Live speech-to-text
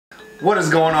What is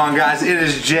going on, guys? It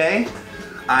is Jay.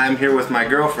 I'm here with my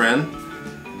girlfriend,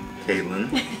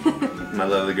 Katilyn, my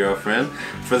lovely girlfriend.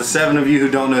 For the 7 of you who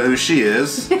don't know who she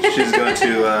is, she's going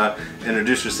to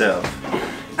introduce herself.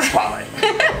 Spotlight.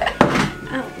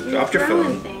 Drop your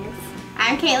phone. Things.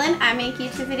 I'm Katilyn. I make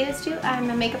YouTube videos too.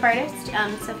 I'm a makeup artist.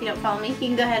 So if you don't follow me, you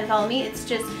can go ahead and follow me. It's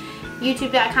just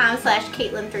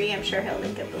youtube.com/Katilyn3. I'm sure he'll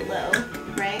link it below,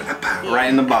 right? Right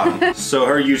in the bottom. So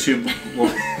her YouTube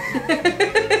will...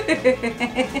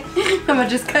 I'm gonna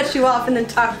just cut you off and then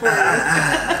talk for you.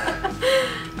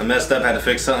 I messed up, had to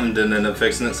fix something, didn't end up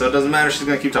fixing it, so it doesn't matter, she's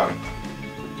gonna keep talking.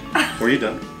 Were you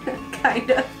done?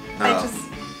 Kind of.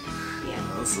 Yeah.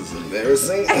 Oh, this is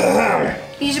embarrassing.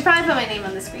 You should probably put my name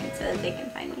on the screen so that they can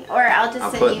find me. Or I'll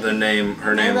just send you the name,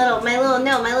 her name. My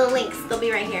little links. They'll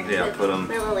be right here. Yeah, put them.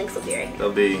 My little links will be right here.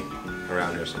 They'll be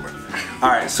around here somewhere.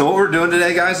 Alright, so what we're doing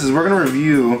today, guys, is we're gonna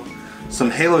review some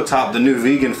Halo Top, the new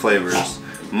vegan flavors.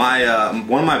 My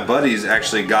one of my buddies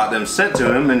actually got them sent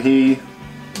to him, and he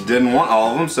didn't want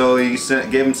all of them, so he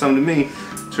gave them some to me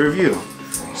to review.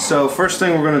 So first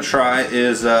thing we're gonna try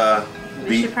is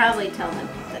we should probably tell them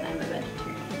that I'm a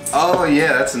vegetarian. Oh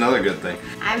yeah, that's another good thing.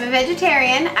 I'm a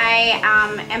vegetarian.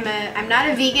 I'm not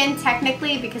a vegan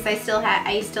technically because I still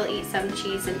eat some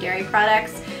cheese and dairy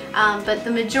products, but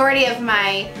the majority of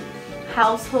my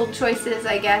household choices,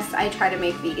 I guess, I try to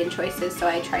make vegan choices. So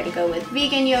I try to go with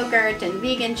vegan yogurt and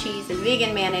vegan cheese and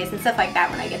vegan mayonnaise and stuff like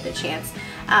that when I get the chance.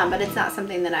 But it's not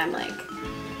something that I'm like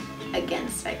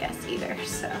against, I guess, either.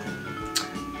 So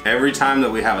every time that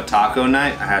we have a taco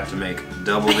night, I have to make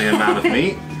double the amount of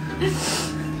meat.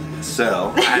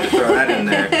 So I had to throw that in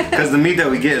there because the meat that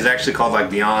we get is actually called like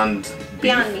Beyond Beef.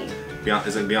 Beyond Meat.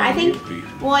 Is it Beyond Meat?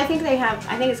 Well, I think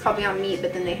it's called Beyond Meat,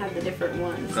 but then they have the different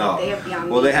ones. Oh. They have Beyond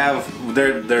Meat. Well, they have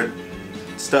their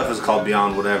stuff is called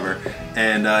Beyond whatever,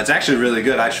 and it's actually really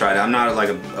good. I tried it. I'm not like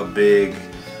a big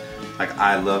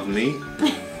I love meat.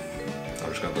 I'm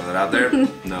just gonna throw that out there.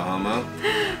 No homo.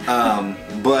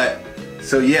 But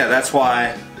so yeah, that's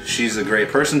why she's a great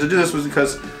person to do this, was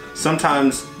because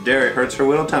sometimes dairy hurts her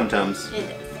little tum-tums. It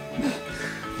does.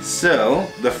 So,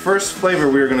 the first flavor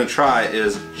we're going to try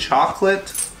is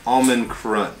Chocolate Almond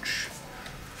Crunch.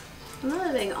 I'm not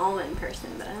a big almond person,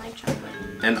 but I like chocolate.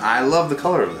 And I love the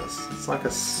color of this. It's like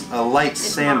a light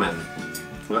salmon.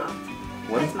 Mauve. What?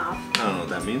 What? It's mauve. I don't know what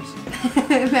that means.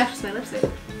 It matches my lipstick.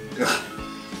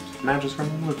 Matches her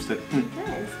lipstick. It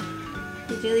does.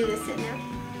 Did you leave this sitting out?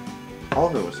 All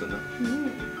of it was sitting there.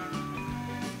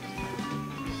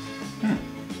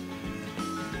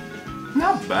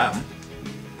 Not bad.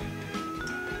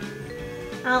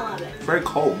 I love it. Very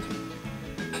cold.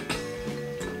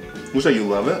 You say you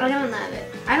love it? I don't love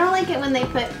it. I don't like it when they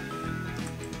put,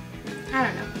 I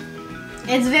don't know.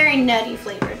 It's very nutty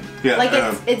flavored. Yeah. Like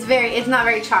it's not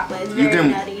very chocolate. It's very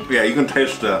nutty. Yeah, you can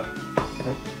taste the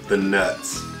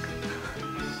nuts.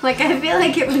 Like I feel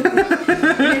like it would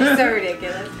you're so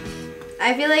ridiculous.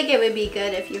 I feel like it would be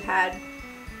good if you had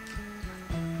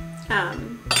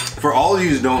for all of you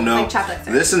who don't know, like chocolate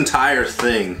syrup. This entire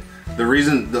thing,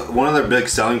 one of their big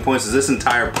selling points is this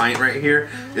entire pint right here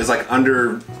is like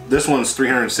this one's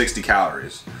 360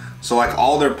 calories. So like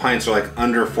all their pints are like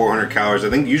under 400 calories. I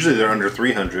think usually they're under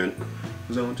 300.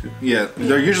 Is that one too? Yeah,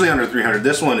 they're usually under 300.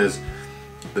 This one is,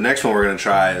 the next one we're gonna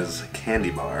try is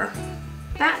Candy Bar.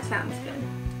 That sounds good.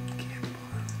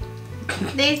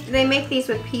 Candy Bar. They make these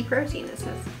with pea protein, it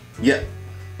says. Yeah.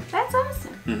 That's awesome.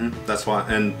 That's why,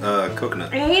 and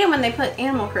coconut. I hate it when they put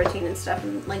animal protein and stuff,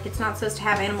 and like it's not supposed to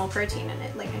have animal protein in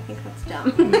it. Like I think that's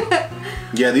dumb.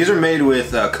 Yeah, these are made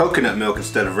with coconut milk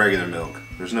instead of regular milk.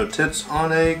 There's no tits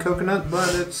on a coconut,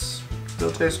 but it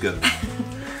still tastes good.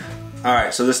 All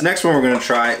right, so this next one we're gonna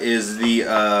try is the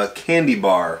Candy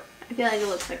Bar. I feel like it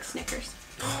looks like Snickers.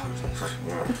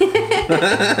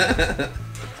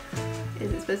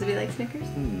 Is it supposed to be like Snickers?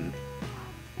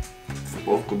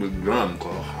 Both could be gum.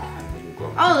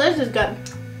 Oh, this is good.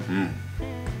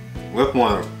 This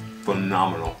one is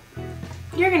phenomenal.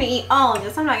 You're gonna eat all of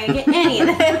this. I'm not gonna get any of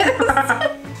this.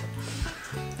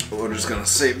 We're just gonna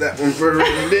save that one for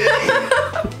another day.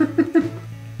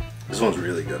 This one's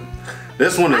really good.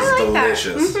 This one is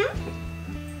delicious.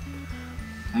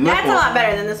 That's a lot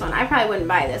better than this one. I probably wouldn't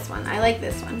buy this one. I like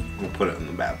this one. We'll put it in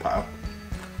the bad pile.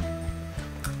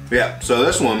 Yeah, so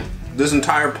this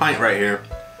entire pint right here,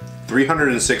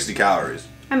 360 calories.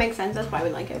 That makes sense. That's why we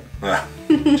like it.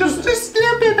 just a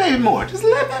little bit maybe more. Just a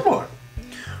little bit more.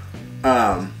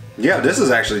 Yeah, this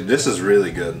is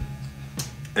really good.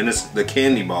 And it's the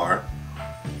Candy Bar.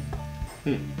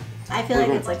 I feel like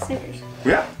it's like Snickers.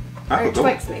 Yeah. Or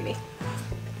Twix maybe.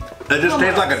 It just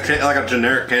tastes like a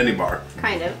generic candy bar.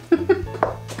 Kind of.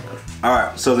 All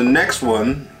right, so the next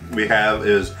one we have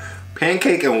is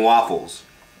pancake and waffles.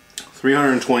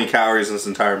 320 calories in this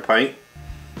entire pint.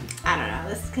 I don't know how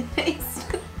this is gonna taste.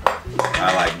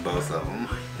 I like both of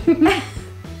them.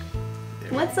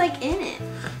 What's like in it?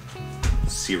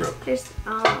 Syrup. There's,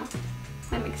 oh,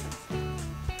 that makes sense.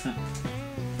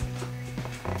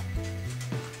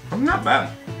 Not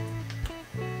bad.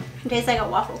 It tastes like a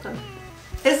waffle cone.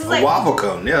 This is A like waffle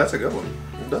cone, yeah, that's a good one.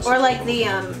 It does or taste like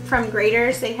good. the from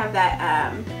Grater's, they have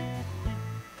that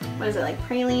what is it, like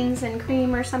pralines and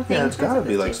cream or something? Yeah, it's That's gotta what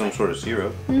be this like tastes some sort of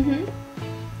syrup. Mm-hmm.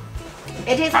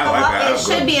 It tastes like I like that. it That's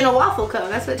should good. be in a waffle cone.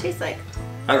 That's what it tastes like.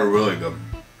 That's really good.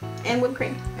 And whipped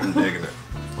cream. I'm digging it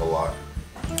a lot.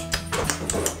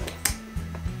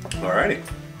 Alrighty,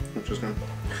 I'm just gonna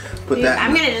put Dude, that.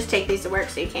 I'm gonna just take these to work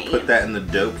so you can't eat Put them. that in the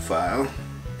dope file.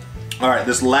 All right,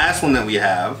 this last one that we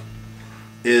have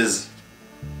is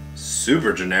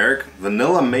super generic,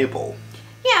 vanilla maple.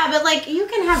 Yeah, but like you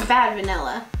can have bad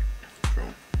vanilla.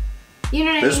 You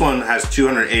know what I mean? This one has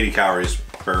 280 calories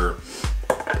per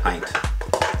pint.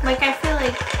 Like I feel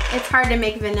like it's hard to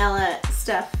make vanilla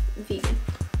stuff vegan.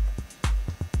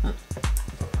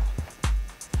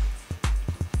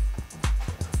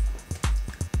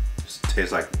 Just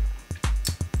tastes like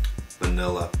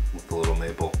vanilla with a little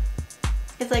maple.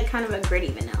 It's like kind of a gritty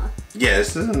vanilla. Yeah,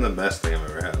 this isn't the best thing I've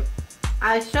ever had.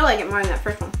 I still like it more than that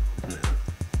first one. Yeah.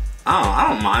 I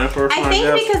don't mind the first one. I think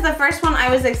guess. because the first one I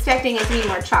was expecting it to be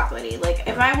more chocolatey. Like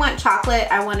if I want chocolate,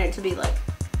 I want it to be like.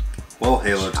 Well,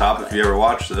 Halo Top, if you ever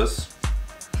watch this,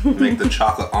 make the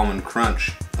chocolate almond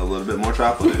crunch a little bit more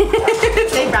chocolatey.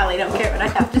 They probably don't care what I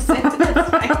have to say. But that's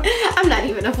fine. I'm not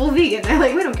even a full vegan. They're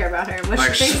like, we don't care about her and what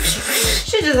Like, she thinks.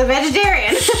 She's just a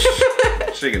vegetarian.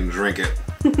 She can drink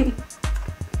it.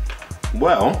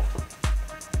 Well,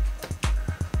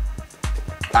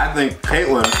 I think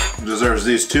Katilyn deserves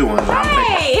these two ones. And I'm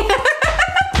thinking, Hey!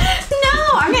 No,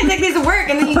 I'm gonna take these to work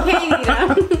and then you can't eat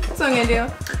them. That's what I'm gonna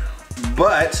do.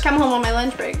 but Come home on my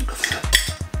lunch break.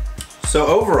 so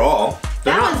overall,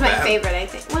 they're That not one's my bad. favorite, I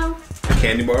think. Well, The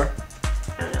candy bar.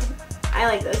 I don't know. I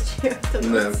like those two the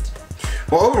most.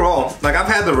 Well, overall, like I've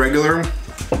had the regular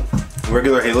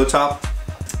Halo Top,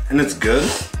 and it's good.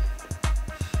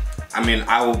 I mean,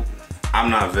 I'm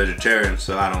not a vegetarian,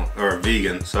 so I don't, or a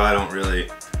vegan, so I don't really.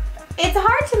 It's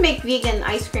hard to make vegan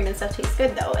ice cream and stuff taste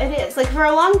good though. It is. Like for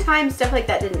a long time, stuff like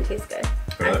that didn't taste good.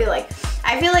 Really?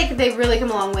 I feel like they've really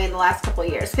come a long way in the last couple of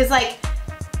years. Cause like,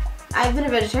 I've been a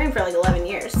vegetarian for like 11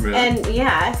 years. Really? And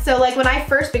yeah, so like when I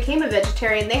first became a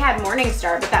vegetarian, they had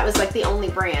Morningstar, but that was like the only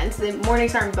brand. So they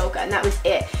Morningstar and Boca, and that was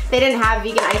it. They didn't have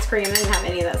vegan ice cream, they didn't have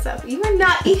any of that stuff. You were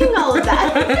not eating all of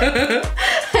that.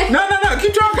 No,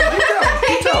 keep talking,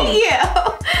 keep telling. Yeah.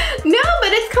 No, but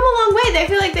it's come a long way. I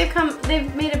feel like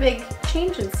they've made a big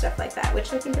change and stuff like that,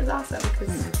 which I think is awesome.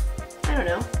 Because I don't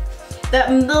know.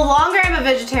 The longer I'm a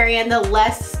vegetarian, the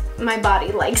less my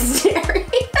body likes dairy.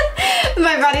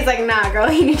 My body's like, nah, girl,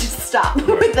 you need to stop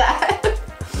with that.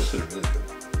 This is really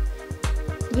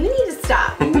good. You need to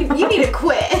stop. You need to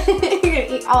quit. You're gonna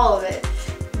eat all of it.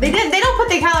 They don't put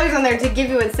the calories on there to give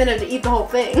you incentive to eat the whole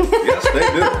thing. Yes, they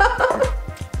do.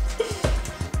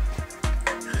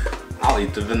 I'll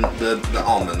eat the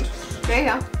almond. There you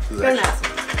go. This is Very actually-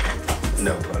 nice.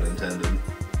 No pun intended.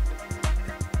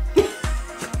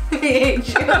 I hate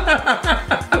you.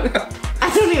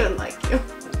 I don't even like you.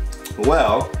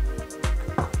 Well,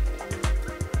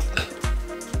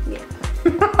 Yeah.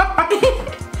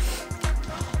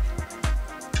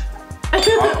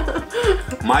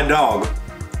 my dog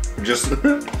just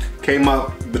came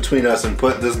up between us and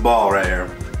put this ball right here.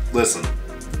 Listen.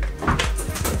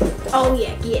 Oh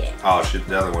yeah, get it. Oh shit,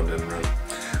 the other one didn't run.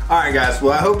 Alright guys,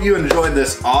 well I hope you enjoyed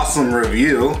this awesome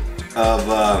review of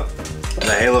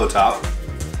the Halo Top.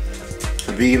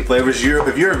 Vegan flavors.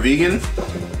 If you're a vegan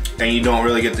and you don't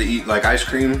really get to eat like ice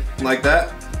cream like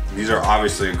that, these are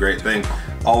obviously a great thing.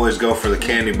 Always go for the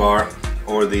candy bar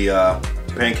or the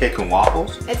pancake and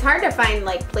waffles. It's hard to find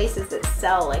like places that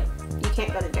sell like you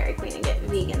can't go to Dairy Queen and get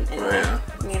vegan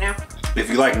and you know. If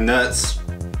you like nuts,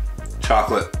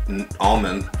 chocolate,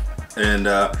 almond, and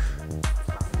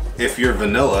if you're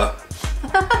vanilla,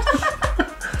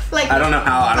 Like I don't know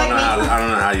how like me. I don't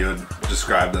know how you would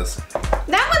describe this.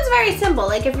 That one's very simple.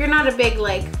 Like if you're not a big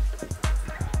like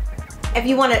if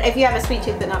you have a sweet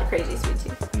tooth but not a crazy sweet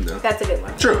tooth. No. That's a good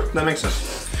one. True, that makes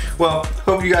sense. Well,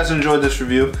 hope you guys enjoyed this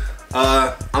review.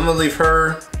 I'm gonna leave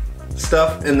her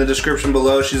stuff in the description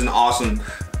below. She's an awesome,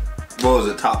 what was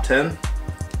it, top 10?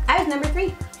 I was number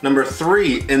 3. Number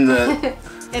 3 in the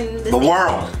In the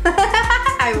world.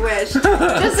 I wish. Just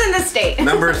in the state.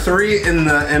 Number 3 in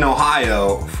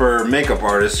Ohio for makeup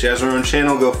artists. She has her own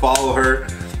channel. Go follow her.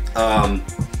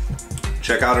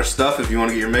 Check out her stuff if you want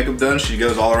to get your makeup done. She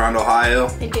goes all around Ohio.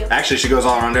 I do. Actually, she goes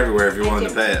all around everywhere if you wanted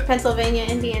to pay it. Pennsylvania,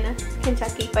 Indiana,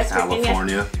 Kentucky, West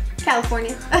Virginia.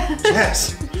 California.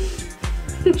 Yes.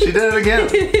 She did it again.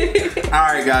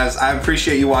 Alright guys, I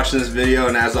appreciate you watching this video,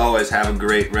 and as always, have a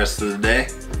great rest of the day.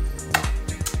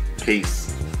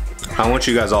 Peace. I want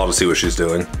you guys all to see what she's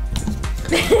doing.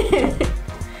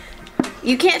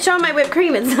 You can't show my whipped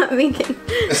cream, it's not vegan.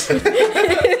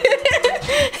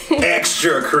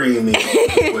 Extra creamy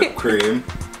whipped cream.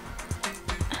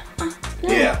 No.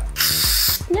 Yeah.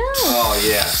 No. Oh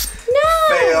yeah.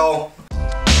 No. Fail.